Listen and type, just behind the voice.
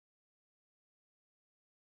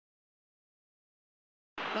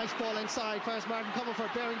Nice ball inside. First Martin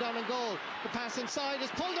Comerford bearing down in goal. The pass inside is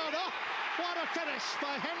pulled out. Oh, what a finish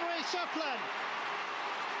by Henry Shefflin.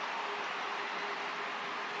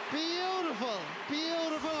 Beautiful,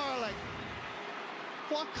 beautiful hurling.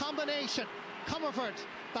 What combination. Comerford,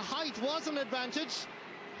 the height was an advantage.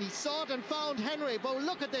 He sought and found Henry, but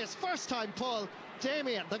look at this, first time pull.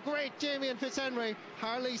 Damien, the great Damien Fitzhenry,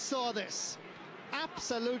 hardly saw this.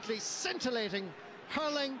 Absolutely scintillating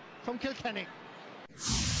hurling from Kilkenny.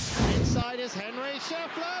 Inside is Henry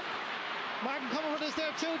Shefflin. Martin Comerford is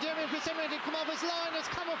there too. Damien Fitzhenry did come off his line. It's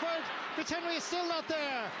Comerford. Fitzhenry is still not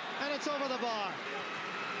there, and it's over the bar.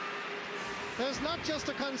 There's not just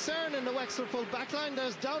a concern in the Wexford full backline,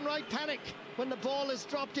 there's downright panic when the ball is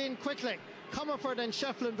dropped in quickly. Comerford and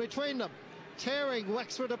Shefflin between them, tearing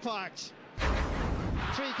Wexford apart.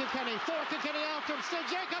 3 Kilkenny, 4 Kilkenny after him, still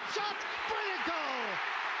Jacob, shot, brilliant goal!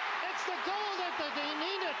 It's the goal that they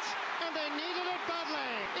needed, and they needed it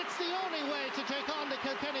badly. It's the only way to take on the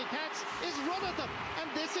Kilkenny Cats, is run at them,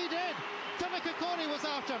 and this he did. Dominic Coney was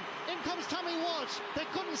after him, in comes Tommy Walsh, they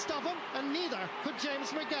couldn't stop him, and neither could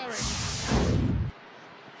James McGarry.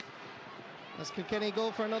 As Kilkenny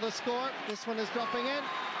go for another score, this one is dropping in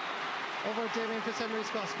over Damien Fitzhenry's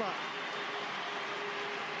crossbar.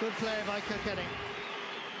 Good play by Kilkenny.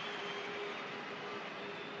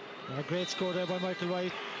 A great score there by Michael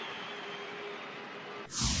White.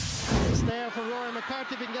 It's there for Rory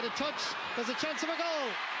McCarthy. If he can get a touch, there's a chance of a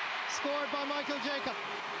goal. Scored by Michael Jacob.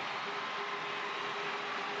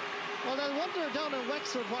 Well, they'll wonder down in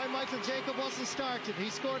Wexford why Michael Jacob wasn't started. He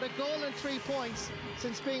scored a goal and 3 points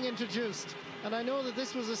since being introduced. And I know that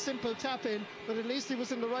this was a simple tap-in, but at least he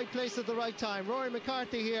was in the right place at the right time. Rory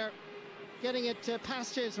McCarthy here, getting it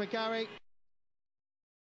past James McGarry.